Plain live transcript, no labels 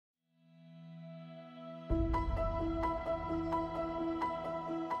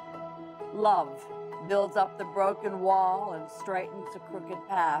Love builds up the broken wall and straightens the crooked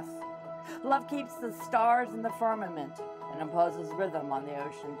path. Love keeps the stars in the firmament and imposes rhythm on the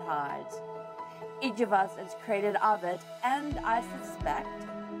ocean tides. Each of us is created of it, and I suspect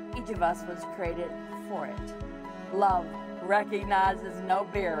each of us was created for it. Love recognizes no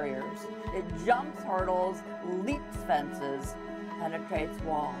barriers. It jumps hurdles, leaps fences, penetrates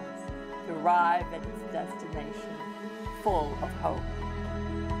walls to arrive at its destination, full of hope.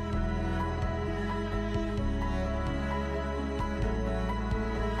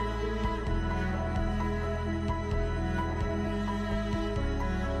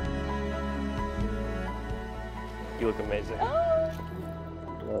 You look amazing. Oh,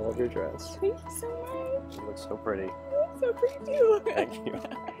 I love your dress. thank you so much. You look so pretty. You look so pretty too. Thank you.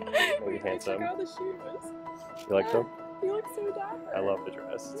 Very handsome. Check out the shoes. You like them? You look so dapper. I love the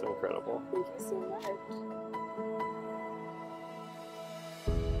dress. It's incredible. Thank you so much.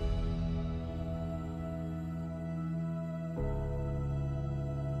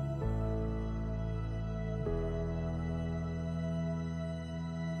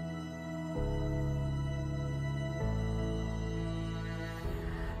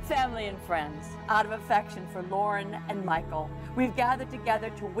 Family and friends, out of affection for Lauren and Michael, we've gathered together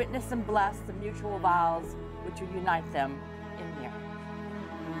to witness and bless the mutual vows which will unite them in marriage.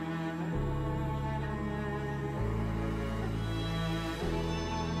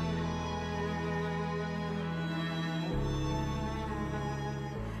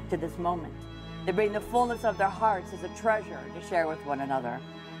 To this moment, they bring the fullness of their hearts as a treasure to share with one another.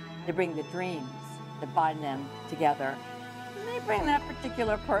 They bring the dreams that bind them together. They bring that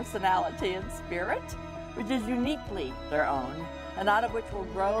particular personality and spirit, which is uniquely their own, and out of which will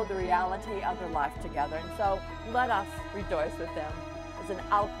grow the reality of their life together. And so let us rejoice with them as an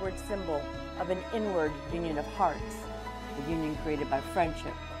outward symbol of an inward union of hearts, a union created by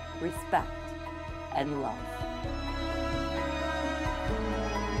friendship, respect, and love.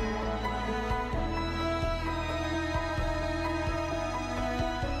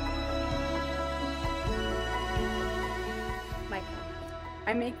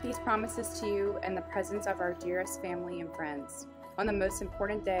 I make these promises to you in the presence of our dearest family and friends on the most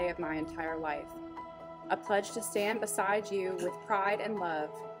important day of my entire life. A pledge to stand beside you with pride and love,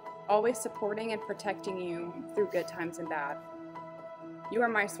 always supporting and protecting you through good times and bad. You are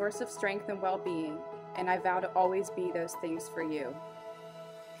my source of strength and well-being, and I vow to always be those things for you.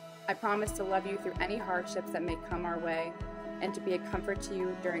 I promise to love you through any hardships that may come our way and to be a comfort to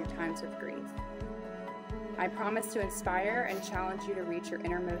you during times of grief. I promise to inspire and challenge you to reach your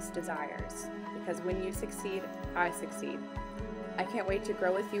innermost desires, because when you succeed, I succeed. I can't wait to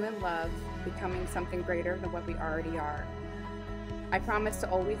grow with you in love, becoming something greater than what we already are. I promise to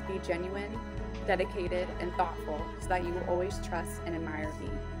always be genuine, dedicated, and thoughtful so that you will always trust and admire me.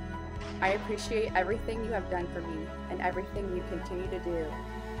 I appreciate everything you have done for me and everything you continue to do,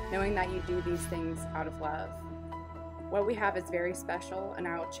 knowing that you do these things out of love. What we have is very special, and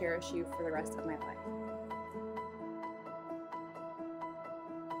I will cherish you for the rest of my life.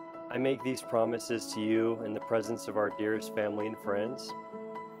 I make these promises to you in the presence of our dearest family and friends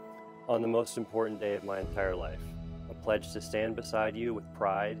on the most important day of my entire life. A pledge to stand beside you with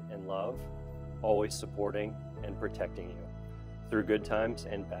pride and love, always supporting and protecting you through good times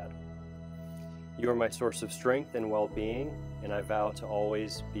and bad. You are my source of strength and well-being, and I vow to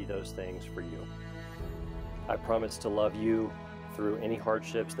always be those things for you. I promise to love you through any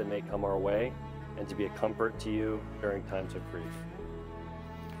hardships that may come our way and to be a comfort to you during times of grief.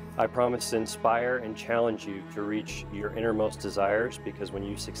 I promise to inspire and challenge you to reach your innermost desires, because when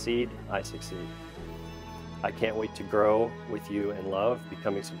you succeed, I succeed. I can't wait to grow with you in love,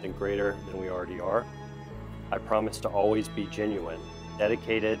 becoming something greater than we already are. I promise to always be genuine,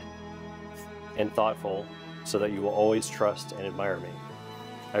 dedicated, and thoughtful so that you will always trust and admire me.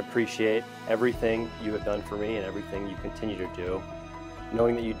 I appreciate everything you have done for me and everything you continue to do,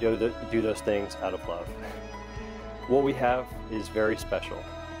 knowing that you do those things out of love. What we have is very special,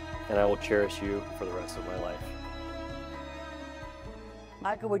 and I will cherish you for the rest of my life.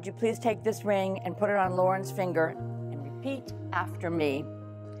 Michael, would you please take this ring and put it on Lauren's finger and repeat after me?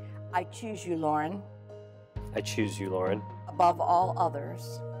 I choose you, Lauren. I choose you, Lauren. Above all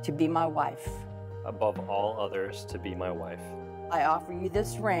others, to be my wife. Above all others, to be my wife. I offer you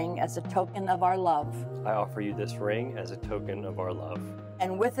this ring as a token of our love. I offer you this ring as a token of our love.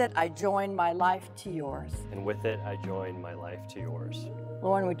 And with it, I join my life to yours. And with it, I join my life to yours.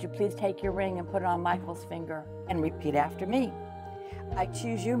 Lauren, would you please take your ring and put it on Michael's finger and repeat after me? I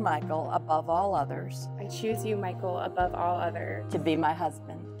choose you, Michael, above all others. I choose you, Michael, above all others. To be my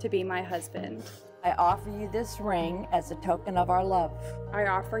husband. To be my husband. I offer you this ring as a token of our love. I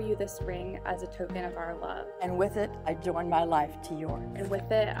offer you this ring as a token of our love. And with it, I join my life to yours. And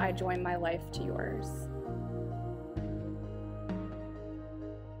with it, I join my life to yours.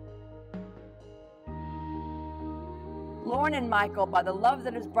 Lauren and Michael, by the love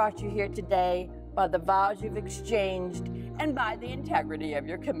that has brought you here today, by the vows you've exchanged, and by the integrity of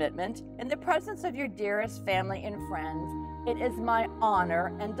your commitment, in the presence of your dearest family and friends, it is my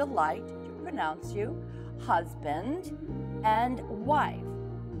honor and delight to pronounce you husband and wife.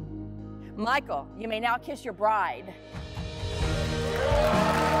 Michael, you may now kiss your bride.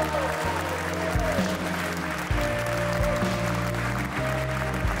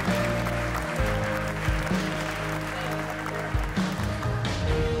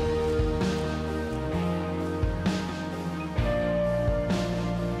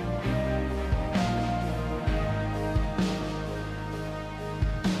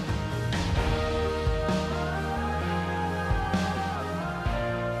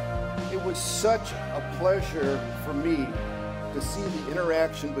 It was such a pleasure for me to see the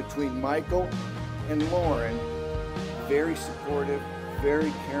interaction between Michael and Lauren. Very supportive,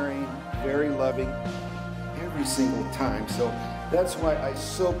 very caring, very loving, every single time. So that's why I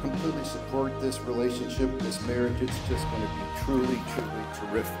so completely support this relationship, this marriage. It's just going to be truly, truly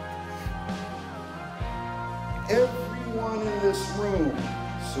terrific. Everyone in this room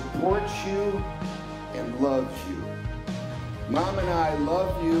supports you and loves you. Mom and I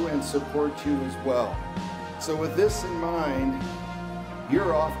love you and support you as well. So with this in mind,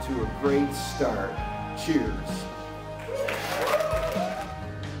 you're off to a great start. Cheers.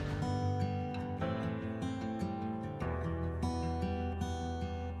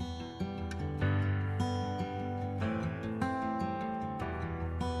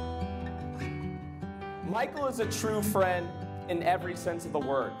 Michael is a true friend in every sense of the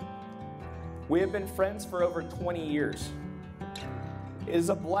word. We have been friends for over 20 years. It is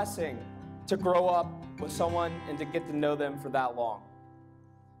a blessing to grow up with someone and to get to know them for that long.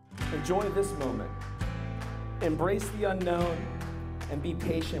 Enjoy this moment. Embrace the unknown and be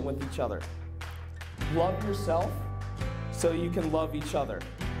patient with each other. Love yourself so you can love each other.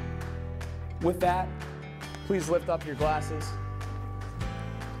 With that, please lift up your glasses.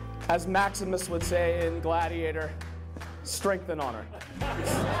 As Maximus would say in Gladiator, strength and honor.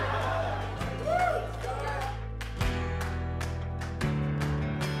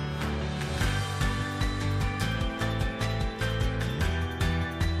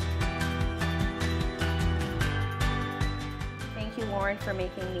 Thank you, Lauren, for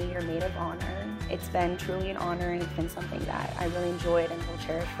making me your maid of honor. It's been truly an honor, and it's been something that I really enjoyed and will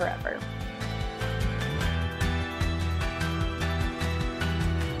cherish forever.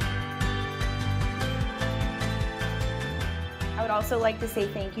 I would also like to say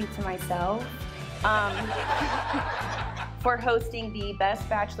thank you to myself for hosting the best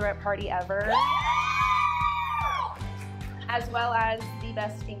bachelorette party ever, as well as the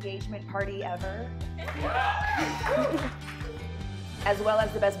best engagement party ever, as well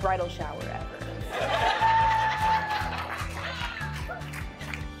as the best bridal shower ever.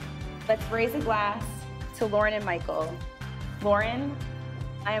 Let's raise a glass to Lauren and Michael. Lauren,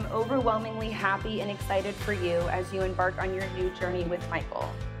 I am overwhelmingly happy and excited for you as you embark on your new journey with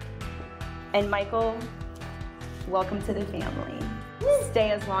Michael. And Michael, welcome to the family.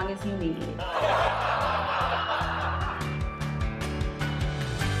 Stay as long as you need.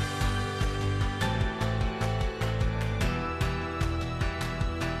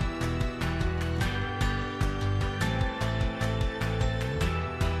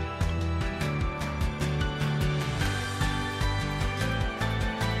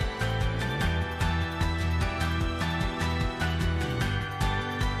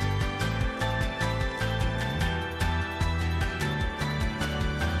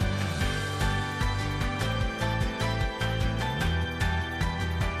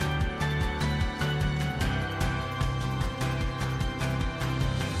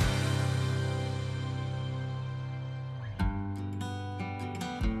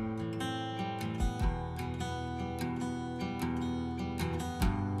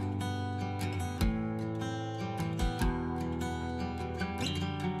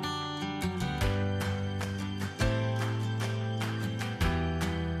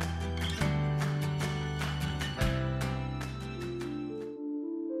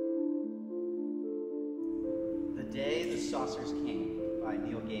 The Day the Saucers Came by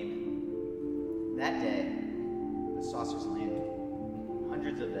Neil Gaiman. That day, the saucers landed.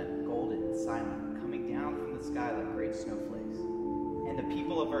 Hundreds of them, golden and silent, coming down from the sky like great snowflakes. And the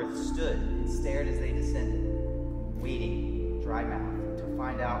people of Earth stood and stared as they descended, waiting, dry-mouthed, to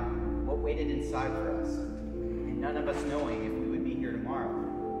find out what waited inside for us, and none of us knowing if we would be here tomorrow.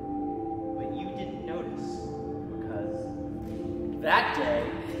 But you didn't notice, because that day,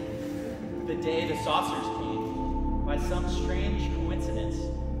 the day the saucers came, by some strange coincidence,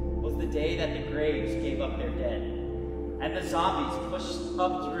 was the day that the graves gave up their dead, and the zombies pushed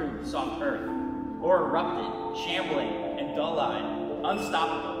up through soft earth, or erupted, shambling and dull-eyed,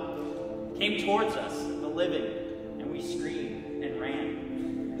 unstoppable, came towards us, the living, and we screamed and ran.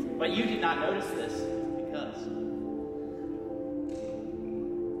 But you did not notice this, because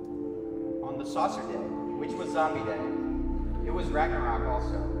on the saucer day, which was zombie day, it was Ragnarok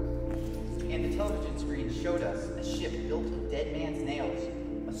also, and the television screen showed us a ship built of dead man's nails,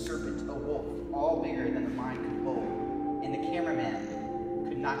 a serpent, a wolf, all bigger than the mind could hold, and the cameraman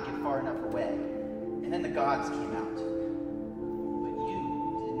could not get far enough away. And then the gods came out. But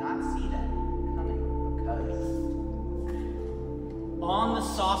you did not see that coming, because on the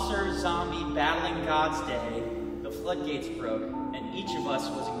saucer zombie battling gods day, the floodgates broke, and each of us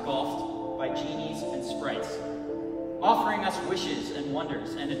was engulfed by genies and sprites, offering us wishes and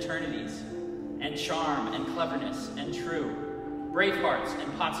wonders and eternities, and charm and cleverness and true, brave hearts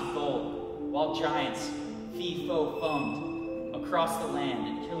and pots of gold, while giants fee-fo-foamed across the land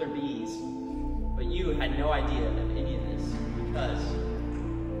and killer bees. But you had no idea of any of this, because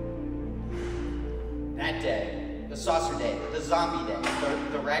that day, the saucer day, the zombie day,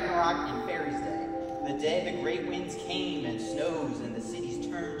 the Ragnarok and fairies day, the day the great winds came and snows and the cities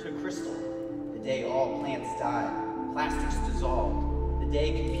turned to crystal, the day all plants died, plastics dissolved, the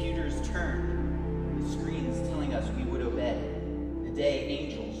day computers turned, the screens telling us we would obey, the day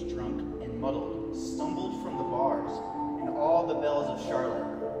angels, drunk and muddled, stumbled from the bars, and all the bells of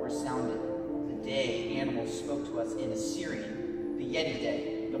Charlotte were sounded, the day animals spoke to us in Assyrian, the Yeti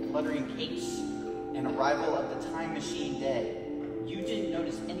day, the fluttering capes, and arrival of the time machine day. You didn't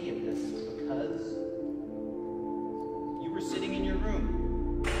notice any of this because you were sitting in your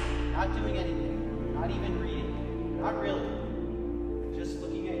room, not doing anything, not even reading, not really, just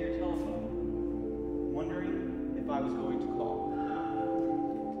looking at